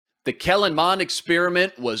The Kellen Mond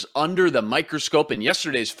experiment was under the microscope in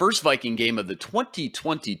yesterday's first Viking game of the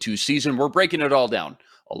 2022 season. We're breaking it all down,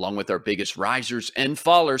 along with our biggest risers and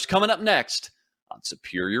fallers, coming up next on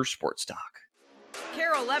Superior Sports Talk.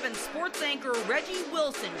 KARE 11 sports anchor Reggie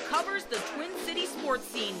Wilson covers the Twin City sports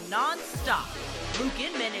scene nonstop. Luke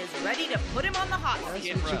Inman is ready to put him on the hot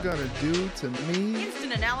seat. That's what you're going to do to me?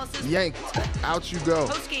 Instant analysis. Yanked. Out you go.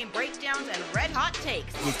 Post-game breakdowns and red-hot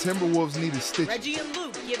takes. The Timberwolves need a stitch. Reggie and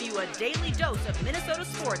Luke give you a daily dose of Minnesota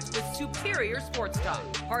sports with superior sports talk.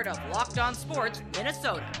 Part of Locked On Sports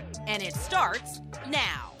Minnesota. And it starts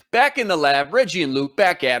now. Back in the lab, Reggie and Luke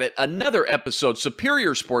back at it. Another episode,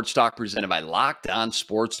 Superior Sports Talk, presented by Locked On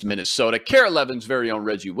Sports Minnesota. KARE 11's very own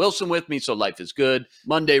Reggie Wilson with me, so life is good.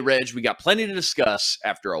 Monday, Reg, we got plenty to discuss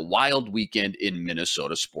after a wild weekend in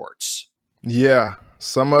Minnesota sports. Yeah,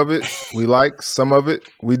 some of it we like, some of it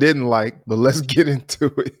we didn't like, but let's get into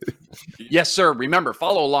it. Yes, sir. Remember,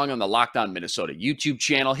 follow along on the Locked On Minnesota YouTube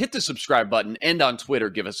channel. Hit the subscribe button, and on Twitter,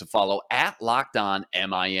 give us a follow at Locked On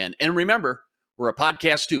MIN. And remember, we're a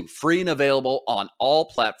podcast too, free and available on all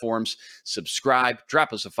platforms. Subscribe,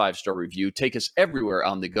 drop us a 5-star review, take us everywhere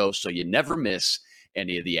on the go so you never miss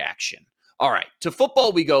any of the action. All right, to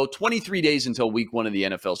football we go. 23 days until week 1 of the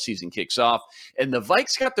NFL season kicks off, and the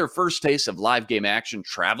Vikes got their first taste of live game action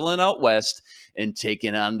traveling out west and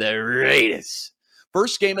taking on the Raiders.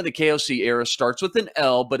 First game of the KOC era starts with an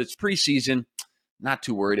L, but it's preseason. Not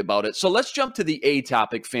too worried about it. So let's jump to the A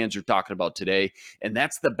topic fans are talking about today, and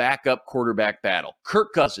that's the backup quarterback battle.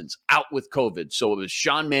 Kirk Cousins out with COVID, so it was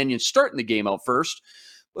Sean Mannion starting the game out first,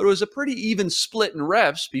 but it was a pretty even split in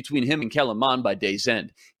reps between him and Kellen Mond by day's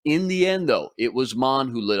end. In the end, though, it was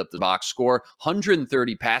Mond who lit up the box score,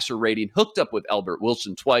 130 passer rating, hooked up with Albert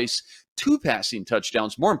Wilson twice, 2 passing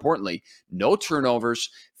touchdowns. More importantly, no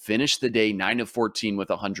turnovers, finished the day 9 of 14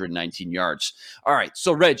 with 119 yards. All right,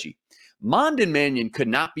 so Reggie, Mond and Mannion could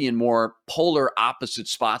not be in more polar opposite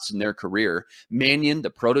spots in their career. Mannion,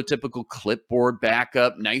 the prototypical clipboard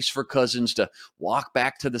backup, nice for Cousins to walk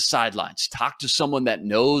back to the sidelines, talk to someone that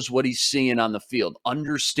knows what he's seeing on the field,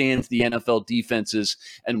 understands the NFL defenses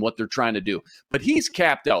and what they're trying to do. But he's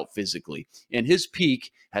capped out physically, and his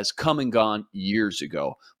peak has come and gone years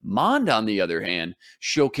ago. Mond, on the other hand,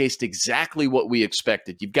 showcased exactly what we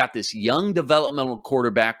expected. You've got this young developmental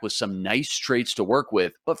quarterback with some nice traits to work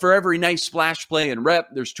with, but for every nice splash play and rep,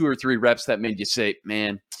 there's 2 or 3 reps that made you say,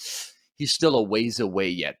 man, he's still a ways away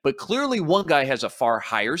yet. But clearly one guy has a far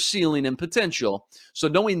higher ceiling and potential. So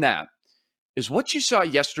knowing that, is what you saw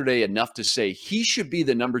yesterday enough to say he should be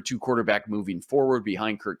the number 2 quarterback moving forward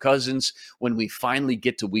behind Kirk Cousins when we finally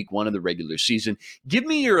get to week 1 of the regular season? Give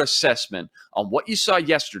me your assessment on what you saw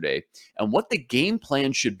yesterday and what the game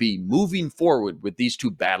plan should be moving forward with these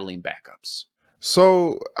 2 battling backups.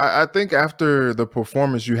 So I think after the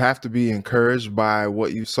performance, you have to be encouraged by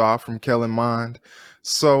what you saw from Kellen Mond.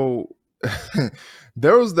 So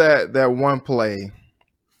there was that one play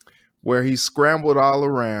where he scrambled all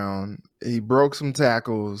around. He broke some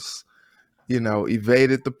tackles,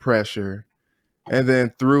 evaded the pressure, and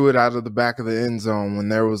then threw it out of the back of the end zone when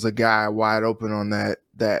there was a guy wide open on that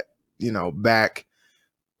back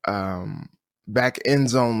end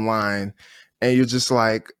zone line. And you're just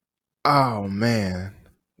like, oh man,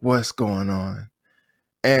 what's going on?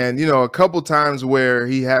 And, a couple times where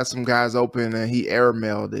he had some guys open and he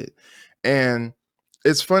airmailed it. And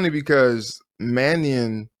it's funny because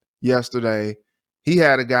Mannion yesterday, he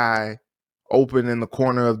had a guy open in the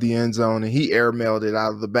corner of the end zone and he airmailed it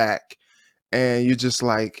out of the back. And you're just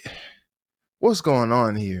like, what's going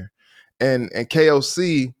on here? And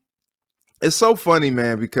KOC, it's so funny,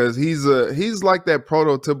 man, because he's like that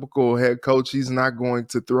prototypical head coach. He's not going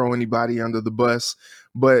to throw anybody under the bus,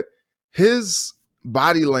 but his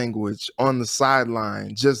body language on the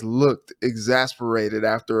sideline just looked exasperated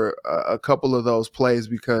after a couple of those plays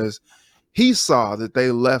because he saw that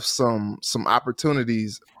they left some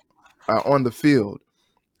opportunities on the field.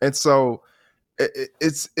 And so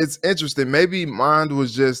it's interesting. Maybe Mond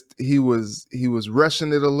was he was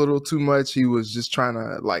rushing it a little too much. He was just trying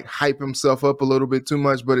to like hype himself up a little bit too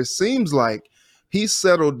much, but it seems like he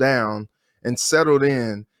settled down and settled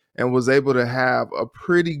in and was able to have a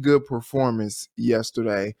pretty good performance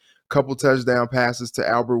yesterday. Couple touchdown passes to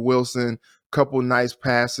Albert Wilson, couple nice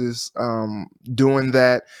passes doing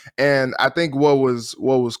that. And I think what was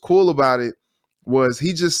cool about it was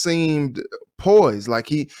he just seemed poised. Like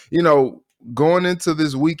he, going into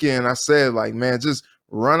this weekend, I said, like, man, just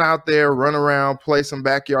run out there, run around, play some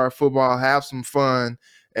backyard football, have some fun,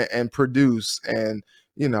 and produce. And,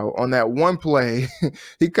 on that one play,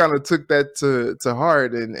 he kind of took that to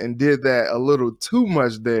heart and did that a little too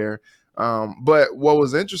much there. But what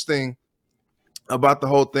was interesting about the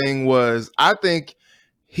whole thing was I think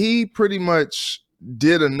he pretty much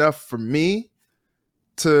did enough for me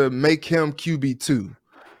to make him QB2.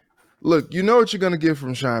 Look, you know what you're going to get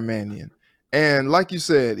from Sean Mannion. And like you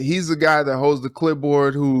said, he's the guy that holds the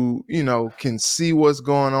clipboard who, can see what's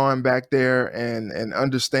going on back there and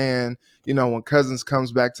understand, when Cousins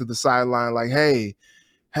comes back to the sideline, like, hey,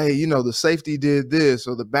 the safety did this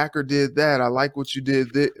or the backer did that. I like what you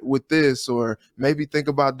did with this, or maybe think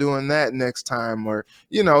about doing that next time. Or,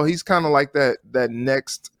 he's kind of like that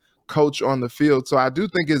next coach on the field. So I do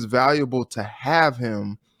think it's valuable to have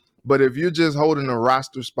him. But if you're just holding a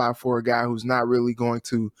roster spot for a guy who's not really going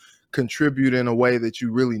to contribute in a way that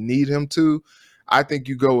you really need him to, I think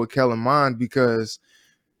you go with Kellen Mond because,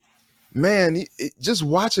 man, just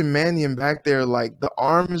watching Mannion back there, like the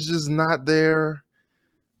arm is just not there.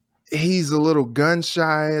 He's a little gun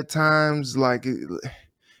shy at times. Like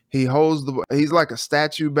he's like a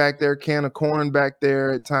statue back there, can of corn back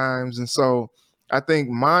there at times. And so I think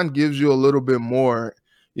Mond gives you a little bit more,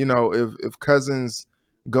 if Cousins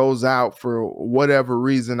goes out for whatever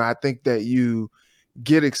reason, I think that you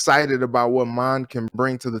get excited about what Mond can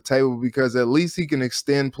bring to the table because at least he can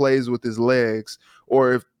extend plays with his legs.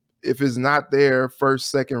 Or if it's not there,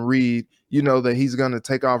 first, second read, that he's going to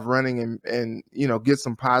take off running and get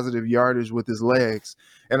some positive yardage with his legs.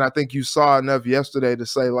 And I think you saw enough yesterday to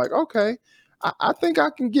say, like, okay, I think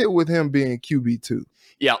I can get with him being QB2.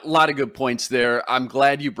 Yeah, a lot of good points there. I'm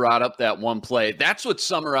glad you brought up that one play. That's what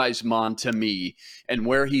summarized Mond to me and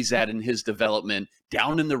where he's at in his development.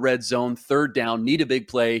 Down in the red zone, third down, need a big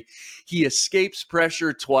play. He escapes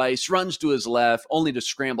pressure twice, runs to his left, only to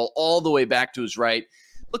scramble all the way back to his right.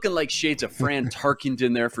 Looking like shades of Fran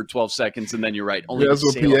Tarkenton there for 12 seconds, and then you're right. Only that's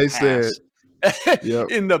what PA said.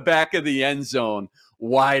 Yep. In the back of the end zone,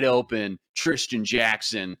 wide open, Tristan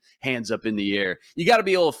Jackson, hands up in the air. You got to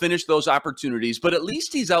be able to finish those opportunities, but at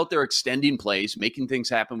least he's out there extending plays, making things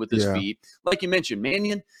happen with his feet. Like you mentioned,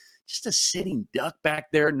 Mannion, just a sitting duck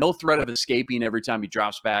back there, no threat of escaping every time he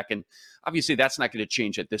drops back. And obviously that's not going to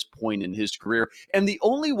change at this point in his career. And the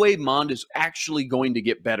only way Mond is actually going to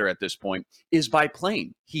get better at this point is by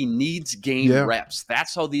playing. He needs game reps.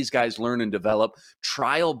 That's how these guys learn and develop.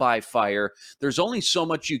 Trial by fire. There's only so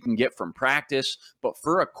much you can get from practice, but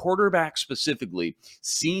for a quarterback specifically,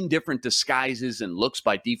 seeing different disguises and looks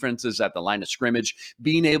by defenses at the line of scrimmage,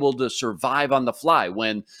 being able to survive on the fly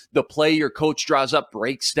when the play your coach draws up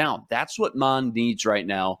breaks down. That's what Mond needs right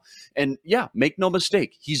now. And yeah, make no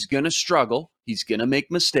mistake, he's going to struggle. He's going to make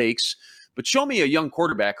mistakes. But show me a young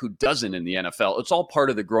quarterback who doesn't in the NFL. It's all part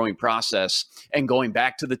of the growing process and going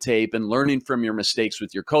back to the tape and learning from your mistakes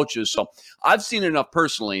with your coaches. So I've seen enough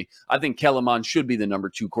personally. I think Kellen Mond should be the number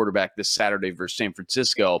 2 quarterback this Saturday versus San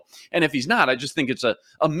Francisco. And if he's not, I just think it's a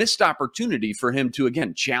missed opportunity for him to,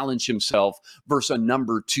 again, challenge himself versus a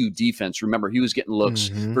number 2 defense. Remember, he was getting looks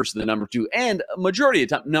versus the number 2 and a majority of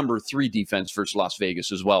the time, number 3 defense versus Las Vegas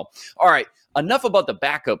as well. All right, enough about the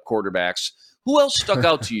backup quarterbacks. Who else stuck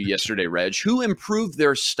out to you yesterday, Reg? Who improved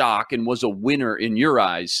their stock and was a winner in your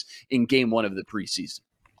eyes in game 1 of the preseason?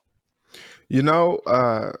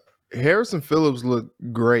 Harrison Phillips looked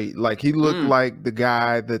great. Like he looked like the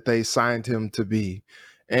guy that they signed him to be.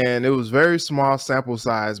 And it was very small sample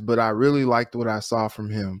size, but I really liked what I saw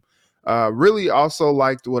from him. Really also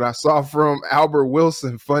liked what I saw from Albert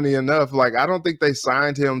Wilson, funny enough. Like I don't think they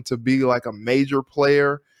signed him to be like a major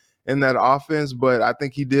player in that offense, but I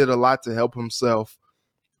think he did a lot to help himself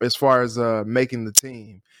as far as making the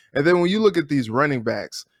team. And then when you look at these running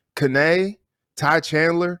backs, Kane, Ty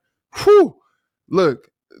Chandler, look,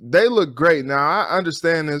 they look great. Now, I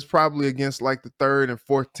understand it's probably against like the 3rd and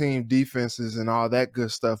 4th team defenses and all that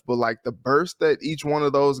good stuff, but like the burst that each one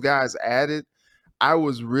of those guys added, I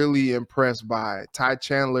was really impressed by Ty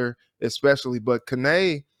Chandler especially. But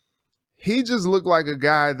Kane, he just looked like a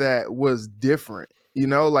guy that was different.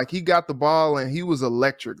 Like he got the ball and he was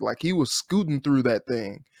electric. Like he was scooting through that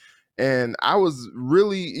thing. And I was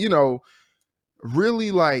really,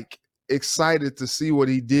 really like excited to see what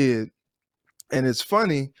he did. And it's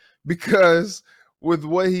funny because with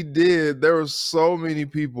what he did, there were so many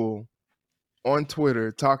people on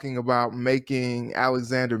Twitter talking about making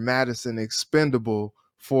Alexander Mattison expendable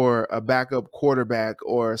for a backup quarterback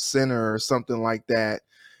or a center or something like that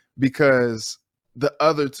because the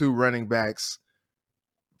other 2 running backs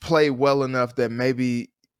play well enough that maybe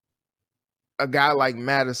a guy like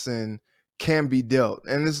Madison can be dealt.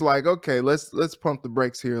 And it's like, okay, let's pump the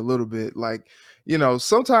brakes here a little bit. Like,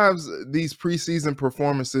 sometimes these preseason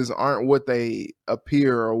performances aren't what they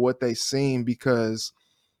appear or what they seem because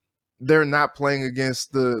they're not playing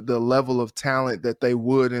against the level of talent that they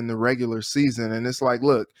would in the regular season. And it's like,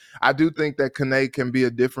 look, I do think that Kane can be a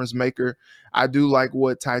difference maker. I do like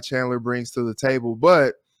what Ty Chandler brings to the table,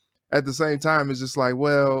 but at the same time, it's just like,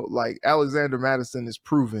 well, like Alexander Mattison is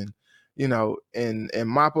proven, in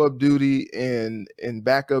mop up duty and in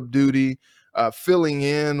backup duty, filling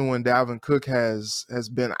in when Dalvin Cook has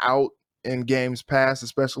been out in games past,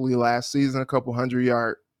 especially last season, a couple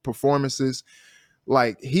 100-yard performances.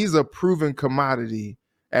 Like, he's a proven commodity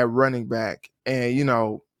at running back.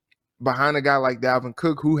 And, behind a guy like Dalvin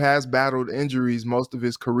Cook, who has battled injuries most of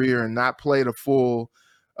his career and not played a full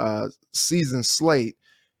season slate,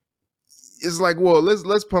 it's like, well,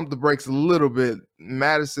 let's pump the brakes a little bit.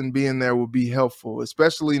 Madison being there will be helpful,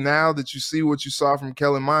 especially now that you see what you saw from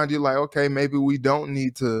Kellen Mond. You're like, okay, maybe we don't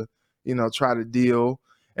need to, try to deal.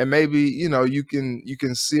 And maybe, you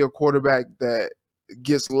can see a quarterback that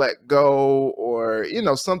gets let go or,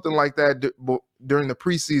 something like that during the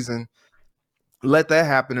preseason. Let that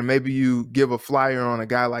happen, and maybe you give a flyer on a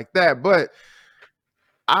guy like that. But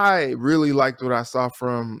I really liked what I saw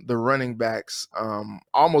from the running backs,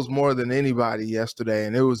 almost more than anybody yesterday,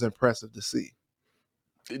 and it was impressive to see.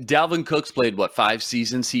 Dalvin Cook's played, 5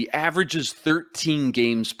 seasons? He averages 13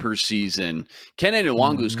 games per season. Kene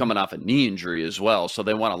Nwangu's coming off a knee injury as well, so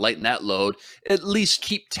they want to lighten that load, at least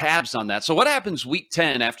keep tabs on that. So what happens week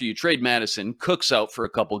 10 after you trade Madison? Cook's out for a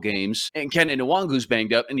couple games, and Kene Nwangu's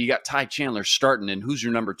banged up, and you got Ty Chandler starting, and who's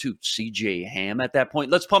your number 2? CJ Ham at that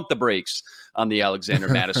point? Let's pump the brakes on the Alexander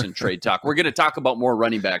Mattison trade talk. We're going to talk about more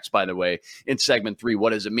running backs, by the way, in segment 3.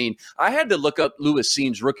 What does it mean? I had to look up Lewis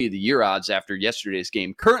Seam's Rookie of the Year odds after yesterday's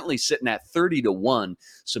game. Currently sitting at 30-1.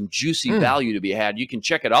 Some juicy value to be had. You can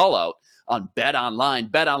check it all out on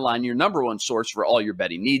BetOnline. BetOnline, your number one source for all your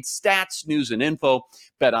betting needs, stats, news, and info.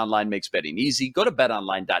 BetOnline makes betting easy. Go to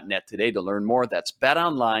betonline.net today to learn more. That's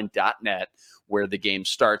betonline.net, where the game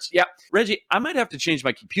starts. Yeah, Reggie, I might have to change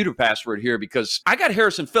my computer password here because I got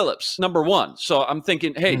Harrison Phillips, number 1. So I'm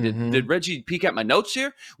thinking, hey, did Reggie peek at my notes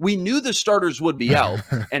here? We knew the starters would be out,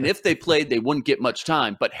 and if they played, they wouldn't get much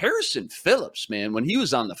time. But Harrison Phillips, man, when he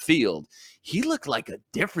was on the field, he looked like a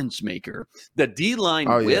difference maker. The D-line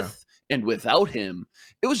and without him,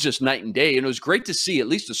 it was just night and day. And it was great to see at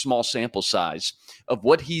least a small sample size of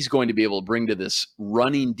what he's going to be able to bring to this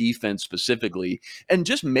running defense specifically and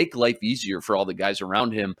just make life easier for all the guys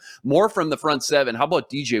around him. More from the front 7. How about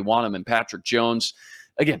DJ Wanham and Patrick Jones?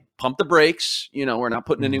 Again, pump the brakes. We're not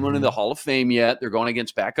putting anyone in the Hall of Fame yet. They're going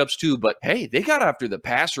against backups too. But, hey, they got after the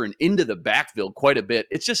passer and into the backfield quite a bit.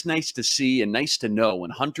 It's just nice to see and nice to know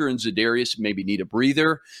when Hunter and Za'Darius maybe need a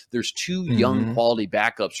breather. There's 2 young quality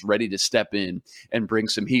backups ready to step in and bring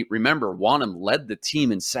some heat. Remember, Wanham led the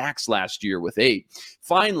team in sacks last year with 8.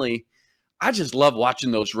 Finally, I just love watching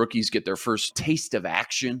those rookies get their first taste of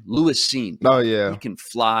action. Lewis Seam. Oh, yeah. He can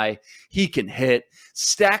fly. He can hit.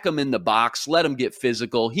 Stack him in the box. Let him get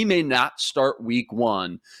physical. He may not start week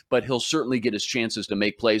 1, but he'll certainly get his chances to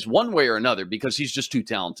make plays one way or another because he's just too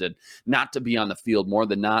talented not to be on the field more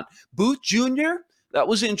than not. Booth Jr., that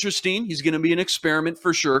was interesting. He's going to be an experiment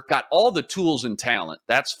for sure. Got all the tools and talent.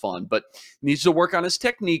 That's fun, but needs to work on his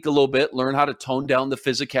technique a little bit, learn how to tone down the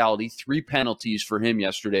physicality. 3 penalties for him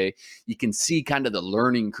yesterday. You can see kind of the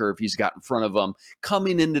learning curve he's got in front of him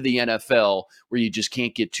coming into the NFL where you just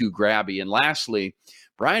can't get too grabby. And lastly,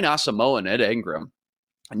 Brian Asamoah and Ed Ingram.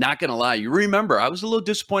 I'm not going to lie. You remember, I was a little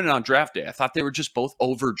disappointed on draft day. I thought they were just both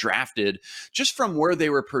overdrafted just from where they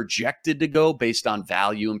were projected to go based on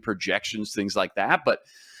value and projections, things like that. But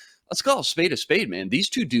let's call a spade, man. These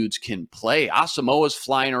 2 dudes can play. Asamoah's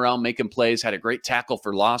flying around making plays, had a great tackle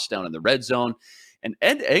for loss down in the red zone. And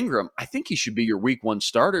Ed Ingram, I think he should be your week 1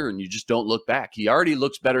 starter, and you just don't look back. He already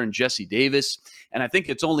looks better than Jesse Davis, and I think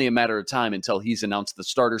it's only a matter of time until he's announced the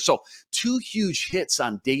starter. So 2 huge hits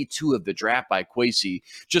on day 2 of the draft by Kwesi,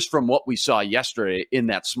 just from what we saw yesterday in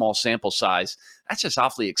that small sample size. That's just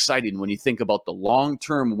awfully exciting when you think about the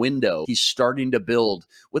long-term window he's starting to build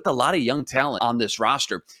with a lot of young talent on this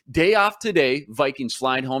roster. Day off today, Vikings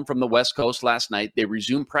flying home from the West Coast last night. They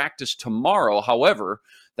resume practice tomorrow. However,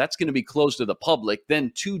 that's going to be closed to the public.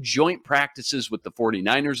 Then 2 joint practices with the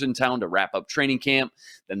 49ers in town to wrap up training camp.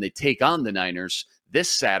 Then they take on the Niners this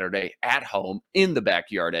Saturday at home in the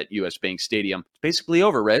backyard at US Bank Stadium. It's basically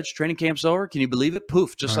over, Reg. Training camp's over. Can you believe it?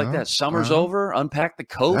 Poof, just like that. Summer's over. Unpack the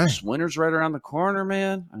coats. Winter's right around the corner,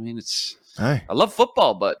 man. I mean, I love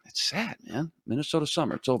football, but it's sad, man. Minnesota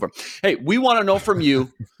summer, it's over. Hey, we want to know from you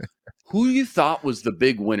who you thought was the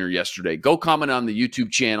big winner yesterday. Go comment on the YouTube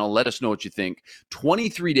channel. Let us know what you think.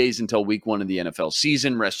 23 days until week 1 of the NFL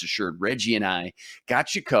season. Rest assured, Reggie and I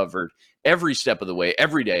got you covered. every step of the way,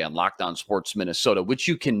 every day on Locked On Sports Minnesota, which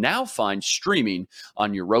you can now find streaming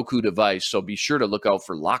on your Roku device. So be sure to look out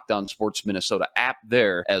for Locked On Sports Minnesota app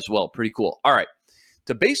there as well. Pretty cool. All right,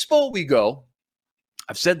 to baseball we go.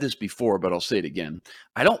 I've said this before, but I'll say it again.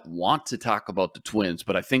 I don't want to talk about the Twins,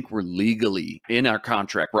 but I think we're legally in our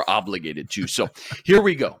contract. We're obligated to. So here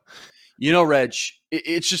we go. You know, Reg,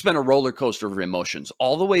 it's just been a roller coaster of emotions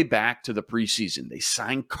all the way back to the preseason. They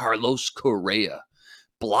signed Carlos Correa,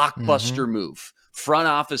 blockbuster move, front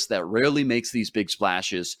office that rarely makes these big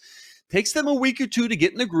splashes. Takes them a week or two to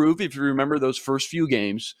get in the groove, if you remember those first few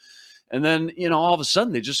games. And then, all of a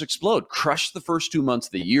sudden they just explode, crush the first 2 months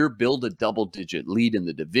of the year, build a double-digit lead in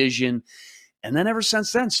the division. And then ever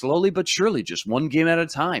since then, slowly but surely, just one game at a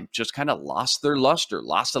time, just kind of lost their luster,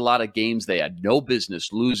 lost a lot of games they had no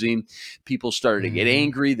business losing. People started to get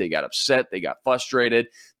angry. They got upset. They got frustrated.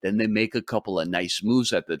 Then they make a couple of nice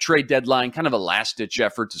moves at the trade deadline, kind of a last-ditch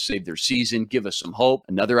effort to save their season, give us some hope.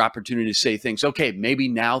 Another opportunity to say things, okay, maybe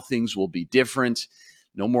now things will be different.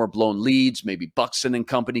 No more blown leads. Maybe Buxton and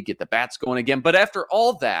company get the bats going again. But after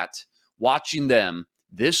all that, watching them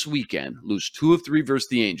this weekend lose 2 of 3 versus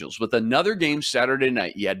the Angels with another game Saturday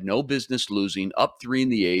night you had no business losing, up 3 in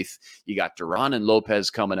the 8th. You got Duran and Lopez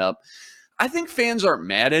coming up. I think fans aren't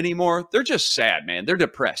mad anymore. They're just sad, man. They're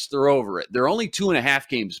depressed. They're over it. They're only 2.5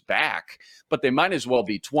 games back, but they might as well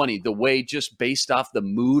be 20, the way just based off the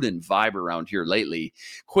mood and vibe around here lately.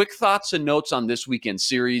 Quick thoughts and notes on this weekend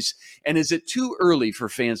series, and is it too early for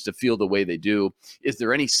fans to feel the way they do? Is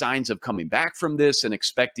there any signs of coming back from this and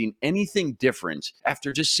expecting anything different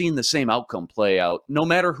after just seeing the same outcome play out, no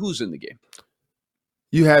matter who's in the game?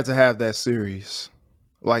 You had to have that series.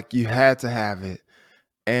 Like, you had to have it.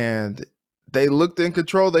 And they looked in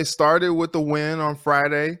control. They started with the win on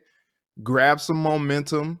Friday, grabbed some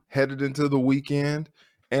momentum, headed into the weekend,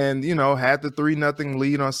 and, had the 3-0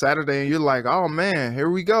 lead on Saturday. And you're like, oh, man, here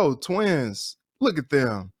we go. Twins. Look at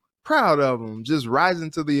them. Proud of them. Just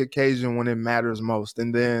rising to the occasion when it matters most.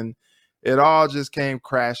 And then it all just came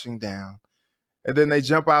crashing down. And then they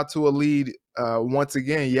jump out to a lead once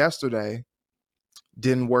again yesterday.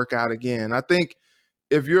 Didn't work out again. I think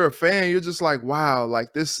if you're a fan, you're just like, wow,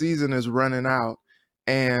 like this season is running out.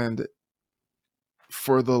 And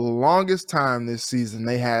for the longest time this season,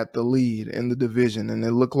 they had the lead in the division, and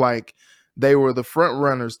it looked like they were the front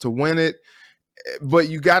runners to win it. But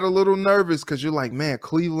you got a little nervous because you're like, man,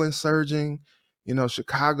 Cleveland's surging,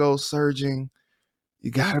 Chicago's surging.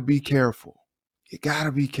 You got to be careful. You got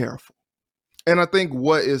to be careful. And I think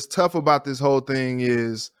what is tough about this whole thing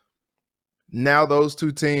is now those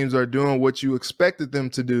two teams are doing what you expected them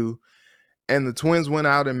to do. And the Twins went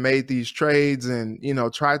out and made these trades and,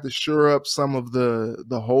 tried to shore up some of the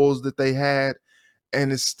holes that they had.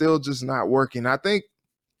 And it's still just not working. I think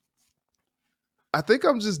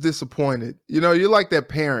I'm just disappointed. You're like that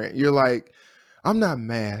parent. You're like, I'm not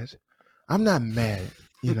mad.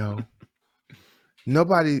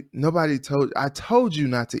 Nobody I told you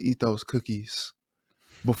not to eat those cookies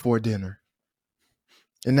before dinner.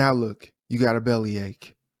 And now look, you got a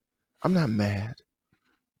bellyache. I'm not mad.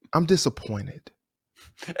 I'm disappointed.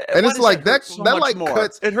 And it's like that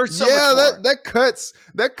cuts. It hurts so much more.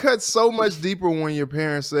 that cuts so much deeper when your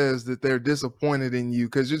parent says that they're disappointed in you,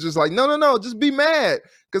 because you're just like, no, just be mad,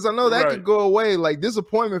 because I know that could go away. Like,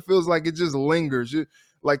 disappointment feels like it just lingers.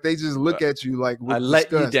 Like they just look at you like, I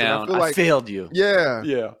let you down. I failed you.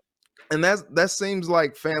 Yeah. And that seems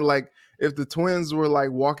like like if the Twins were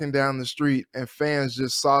like walking down the street and fans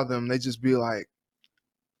just saw them, they just be like,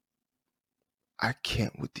 I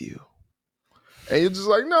can't with you. And you're just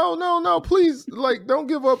like, no, please, like, don't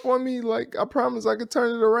give up on me. Like, I promise I could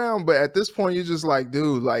turn it around. But at this point, you're just like,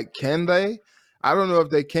 dude, like, can they? I don't know if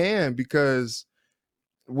they can, because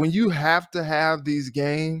when you have to have these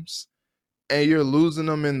games and you're losing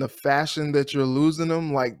them in the fashion that you're losing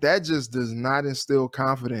them, like, that just does not instill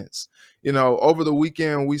confidence. Over the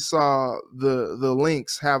weekend, we saw the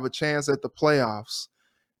Lynx have a chance at the playoffs,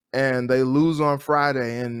 and they lose on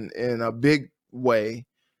Friday in a big way,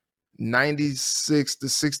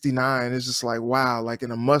 96-69. It's just like, wow, like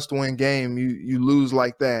in a must-win game, you lose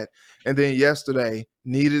like that. And then yesterday,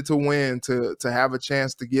 needed to win to have a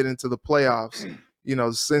chance to get into the playoffs,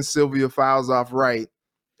 since Sylvia fouls off right,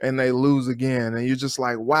 and they lose again. And you're just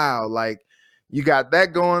like, wow, like you got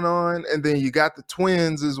that going on, and then you got the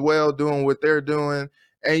Twins as well doing what they're doing,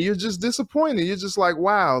 and you're just disappointed. You're just like,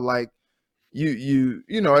 wow, like you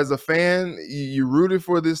as a fan, you rooted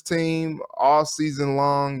for this team all season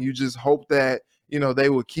long. You just hope that, they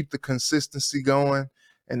would keep the consistency going.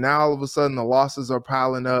 And now all of a sudden the losses are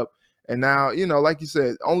piling up. And now, like you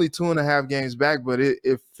said, only 2.5 games back, but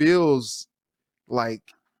it feels like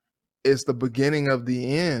it's the beginning of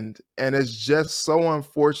the end. And it's just so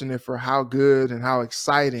unfortunate for how good and how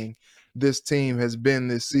exciting this team has been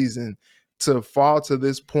this season to fall to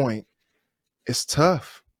this point. It's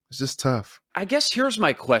tough. It's just tough. I guess here's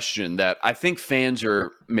my question that I think fans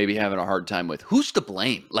are maybe having a hard time with. Who's to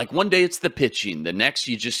blame? Like one day it's the pitching. The next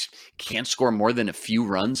you just can't score more than a few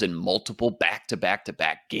runs in multiple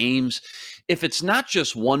back-to-back-to-back games. If it's not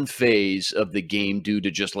just one phase of the game due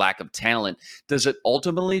to just lack of talent, does it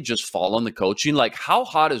ultimately just fall on the coaching? Like how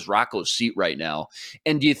hot is Rocco's seat right now?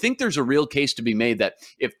 And do you think there's a real case to be made that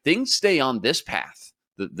if things stay on this path,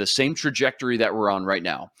 the same trajectory that we're on right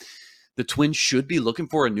now, the Twins should be looking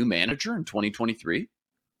for a new manager in 2023?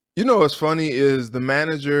 You know what's funny is the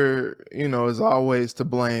manager, is always to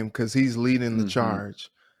blame because he's leading the charge.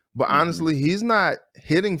 But honestly, he's not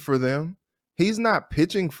hitting for them. He's not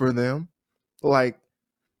pitching for them. Like,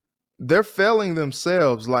 they're failing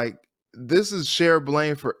themselves. Like, this is shared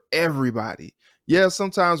blame for everybody. Yeah,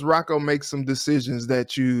 sometimes Rocco makes some decisions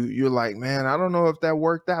that you're like, man, I don't know if that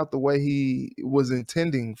worked out the way he was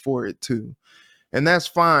intending for it to. And that's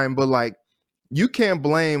fine, but like you can't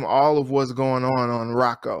blame all of what's going on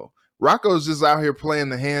Rocco. Rocco's just out here playing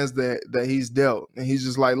the hands that he's dealt. And he's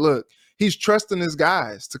just like, look, he's trusting his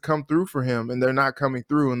guys to come through for him, and they're not coming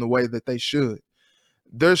through in the way that they should.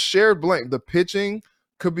 There's shared blame. The pitching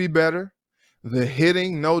could be better. The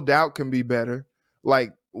hitting, no doubt, can be better.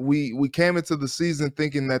 Like we came into the season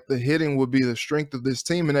thinking that the hitting would be the strength of this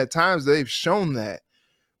team, and at times they've shown that.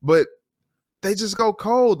 But they just go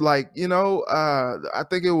cold. Like, I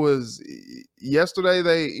think it was yesterday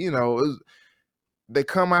they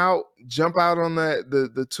come out, jump out on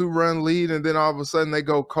the 2-run lead, and then all of a sudden they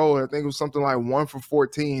go cold. I think it was something like 1 for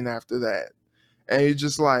 14 after that. And you're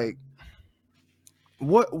just like,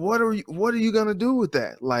 what are you gonna do with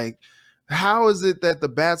that? Like, how is it that the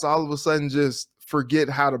bats all of a sudden just forget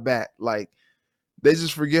how to bat? Like, they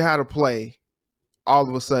just forget how to play all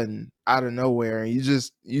of a sudden out of nowhere, and you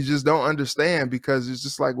just don't understand, because it's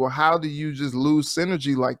just like, well, how do you just lose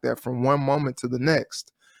synergy like that from one moment to the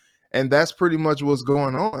next? And that's pretty much what's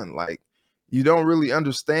going on. Like, you don't really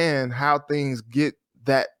understand how things get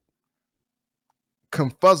that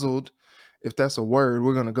confuzzled, if that's a word.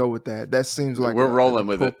 We're gonna go with that. That seems like we're rolling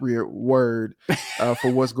with appropriate word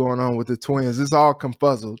for what's going on with the Twins. It's all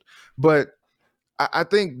confuzzled, but I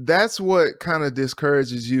think that's what kind of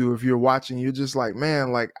discourages you if you're watching. You're just like,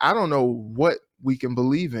 man, like, I don't know what we can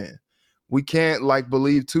believe in. We can't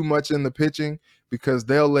believe too much in the pitching because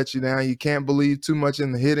they'll let you down. You can't believe too much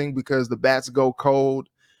in the hitting because the bats go cold.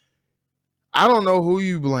 I don't know who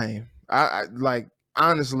you blame. I like,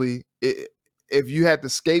 honestly, if you had to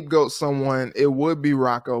scapegoat someone, it would be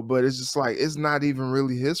Rocco, but it's just like, it's not even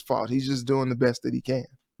really his fault. He's just doing the best that he can.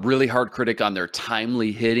 Really hard critic on their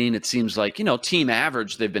timely hitting. It seems like, team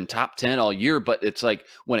average, they've been top 10 all year, but it's like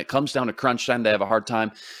when it comes down to crunch time, they have a hard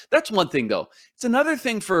time. That's one thing, though. It's another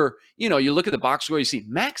thing for, you look at the box score, you see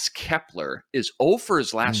Max Kepler is 0 for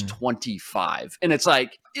his last 25. And it's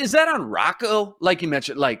like, is that on Rocco? Like you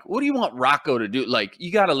mentioned, like, what do you want Rocco to do? Like,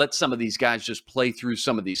 you got to let some of these guys just play through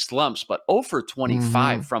some of these slumps, but 0 for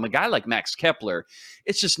 25 from a guy like Max Kepler,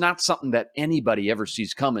 it's just not something that anybody ever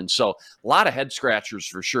sees coming. So a lot of head scratchers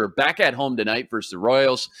for sure. Back at home tonight versus the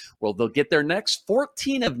Royals, well, they'll get their next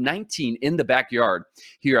 14 of 19 in the backyard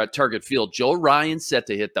here at Target Field. Joe Ryan set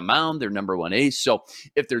to hit the mound, their number one ace. So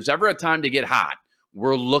if there's ever a time to get hot,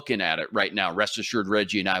 we're looking at it right now. Rest assured,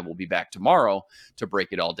 Reggie and I will be back tomorrow to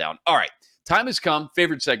break it all down. All right, time has come.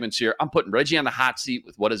 Favorite segments here. I'm putting Reggie on the hot seat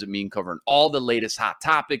with What Does It Mean, covering all the latest hot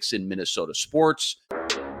topics in Minnesota sports.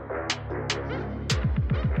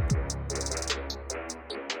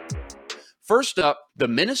 First up, the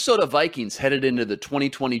Minnesota Vikings headed into the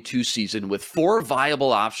 2022 season with 4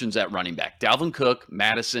 viable options at running back: Dalvin Cook,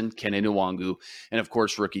 Madison, Kene Nwangwu, and of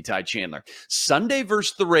course, rookie Ty Chandler. Sunday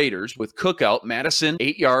versus the Raiders with Cook out, Madison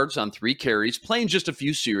 8 yards on 3 carries, playing just a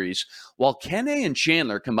few series, while Kene and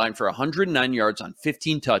Chandler combined for 109 yards on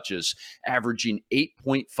 15 touches, averaging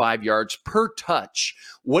 8.5 yards per touch.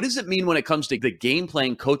 What does it mean when it comes to the game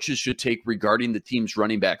plan coaches should take regarding the team's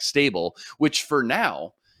running back stable, which for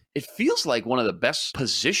now, it feels like one of the best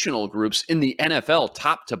positional groups in the NFL,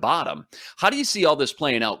 top to bottom? How do you see all this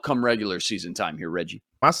playing out come regular season time here, Reggie?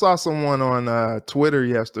 I saw someone on Twitter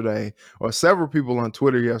yesterday, or several people on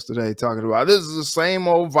Twitter yesterday, talking about this is the same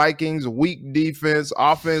old Vikings, weak defense,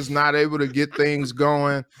 offense not able to get things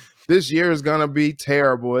going. This year is going to be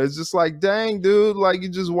terrible. It's just like, dang, dude, like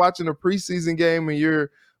you're just watching a preseason game and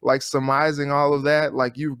you're like surmising all of that.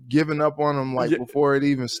 Like you've given up on them like before it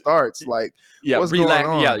even starts. Like, what's going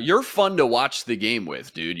on? Yeah, you're fun to watch the game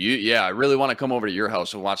with, dude. I really want to come over to your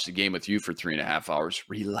house and watch the game with you for 3.5 hours.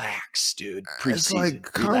 Relax, dude. Preseason. It's like,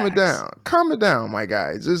 calm it down, my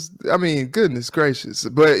guy. Just, I mean, goodness gracious.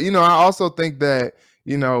 But I also think that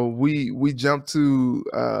we jump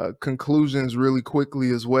to conclusions really quickly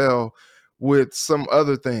as well with some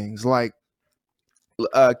other things, like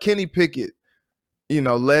Kenny Pickett,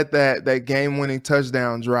 led that game-winning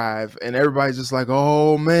touchdown drive, and everybody's just like,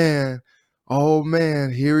 oh man,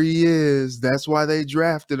 here he is. That's why they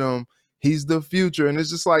drafted him. He's the future. And it's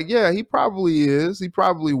just like, yeah, he probably is. He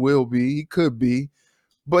probably will be. He could be.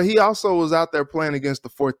 But he also was out there playing against the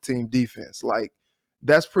fourth-team defense. Like,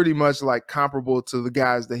 that's pretty much like comparable to the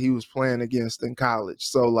guys that he was playing against in college.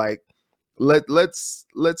 So like, let's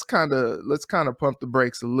kind of pump the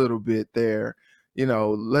brakes a little bit there.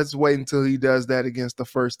 Let's wait until he does that against the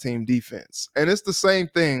first team defense. And it's the same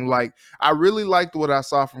thing. Like, I really liked what I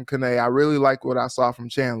saw from Kane. I really like what I saw from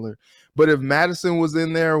Chandler. But if Madison was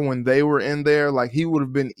in there when they were in there, like, he would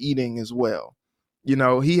have been eating as well.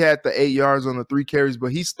 He had the 8 yards on the 3 carries,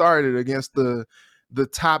 but he started against the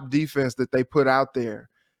top defense that they put out there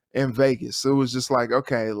in Vegas. So it was just like,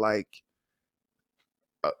 okay, like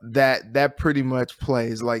that pretty much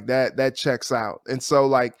plays, like that checks out. And so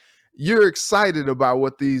like, you're excited about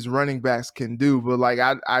what these running backs can do, but like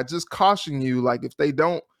I just caution you, like if they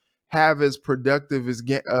don't have as productive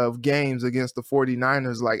of games against the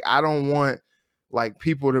 49ers, like I don't want like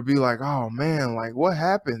people to be like, oh man, like what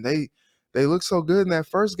happened? They look so good in that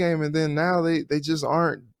first game, and then now they just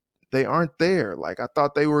aren't there. Like I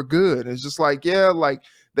thought they were good. It's just like, yeah, like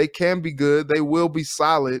they can be good, they will be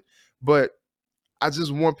solid, but I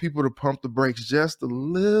just want people to pump the brakes just a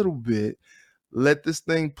little bit. Let this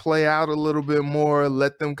thing play out a little bit more.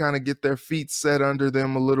 Let them kind of get their feet set under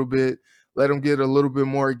them a little bit. Let them get a little bit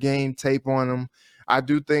more game tape on them. I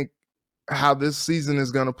do think how this season is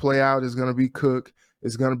going to play out is going to be Cook.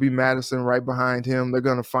 It's going to be Madison right behind him. They're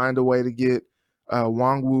going to find a way to get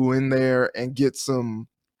Wangwu in there and get some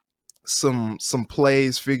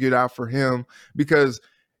plays figured out for him, because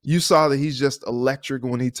you saw that he's just electric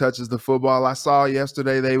when he touches the football. I saw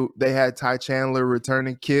yesterday they had Ty Chandler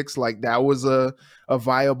returning kicks. Like that was a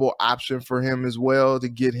viable option for him as well, to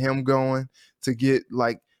get him going, to get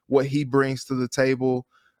like what he brings to the table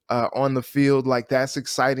on the field. Like that's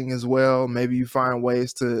exciting as well. Maybe you find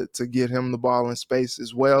ways to get him the ball in space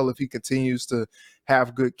as well if he continues to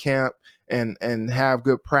have good camp and have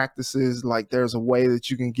good practices. Like there's a way that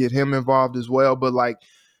you can get him involved as well. But like,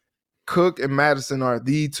 Cook and Madison are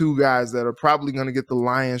the two guys that are probably going to get the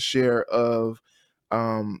lion's share of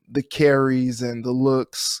the carries and the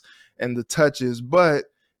looks and the touches. But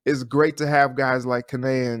it's great to have guys like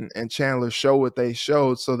Kane and Chandler show what they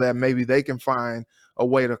showed, so that maybe they can find a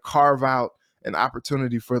way to carve out an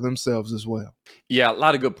opportunity for themselves as well. Yeah, a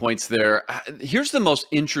lot of good points there. Here's the most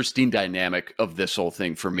interesting dynamic of this whole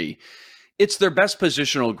thing for me. It's their best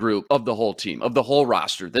positional group of the whole team, of the whole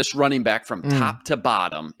roster. This running back from top to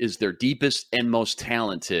bottom is their deepest and most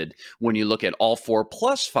talented when you look at all 4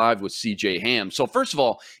 plus 5 with CJ Ham. So first of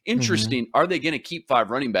all, interesting, are they going to keep 5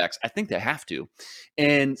 running backs? I think they have to.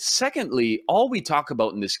 And secondly, all we talk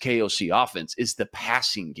about in this KOC offense is the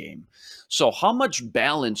passing game. So how much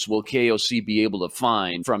balance will KOC be able to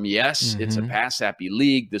find from, yes, it's a pass-happy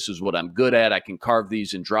league. This is what I'm good at. I can carve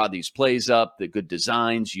these and draw these plays up, the good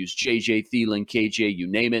designs, use JJ, Thielen, KJ, you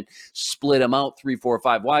name it, split them out 3, 4,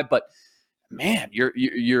 5 wide. But man,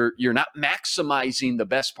 you're not maximizing the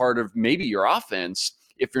best part of maybe your offense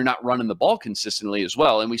if you're not running the ball consistently as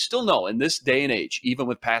well. And we still know in this day and age, even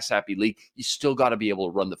with pass-happy league, you still got to be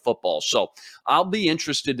able to run the football. So I'll be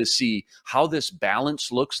interested to see how this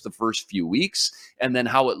balance looks the first few weeks and then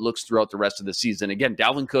how it looks throughout the rest of the season. Again,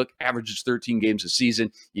 Dalvin Cook averages 13 games a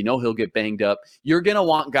season. You know he'll get banged up. You're going to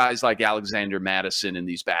want guys like Alexander Madison in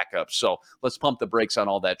these backups. So let's pump the brakes on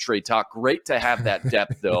all that trade talk. Great to have that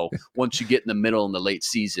depth, though, once you get in the middle and the late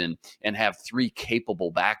season and have 3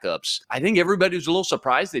 capable backups. I think everybody was a little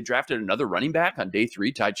surprised they drafted another running back on day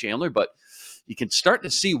 3, Ty Chandler, but you can start to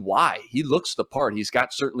see why. He looks the part. He's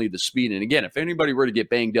got certainly the speed. And again, if anybody were to get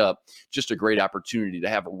banged up, just a great opportunity to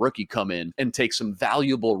have a rookie come in and take some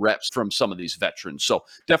valuable reps from some of these veterans. So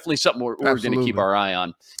definitely something we're going to keep our eye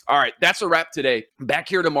on. All right, that's a wrap today. Back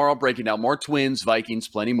here tomorrow, breaking down more Twins, Vikings,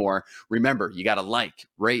 plenty more. Remember, you got to like,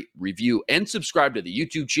 rate, review, and subscribe to the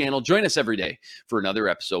YouTube channel. Join us every day for another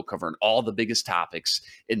episode covering all the biggest topics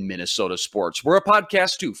in Minnesota sports. We're a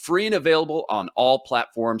podcast too, free and available on all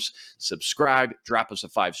platforms. Subscribe, subscribe, drop us a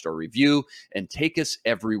 5-star review, and take us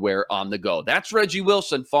everywhere on the go. That's Reggie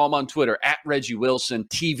Wilson. Follow him on Twitter at Reggie Wilson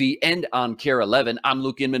TV and on Care 11. I'm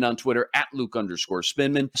Luke Inman on Twitter at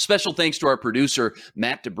Luke_Spinman. Special thanks to our producer,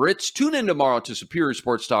 Matt DeBritz. Tune in tomorrow to Superior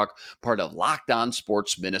Sports Talk, part of Locked On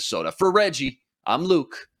Sports Minnesota. For Reggie, I'm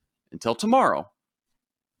Luke. Until tomorrow,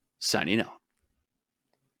 signing out.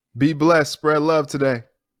 Be blessed. Spread love today.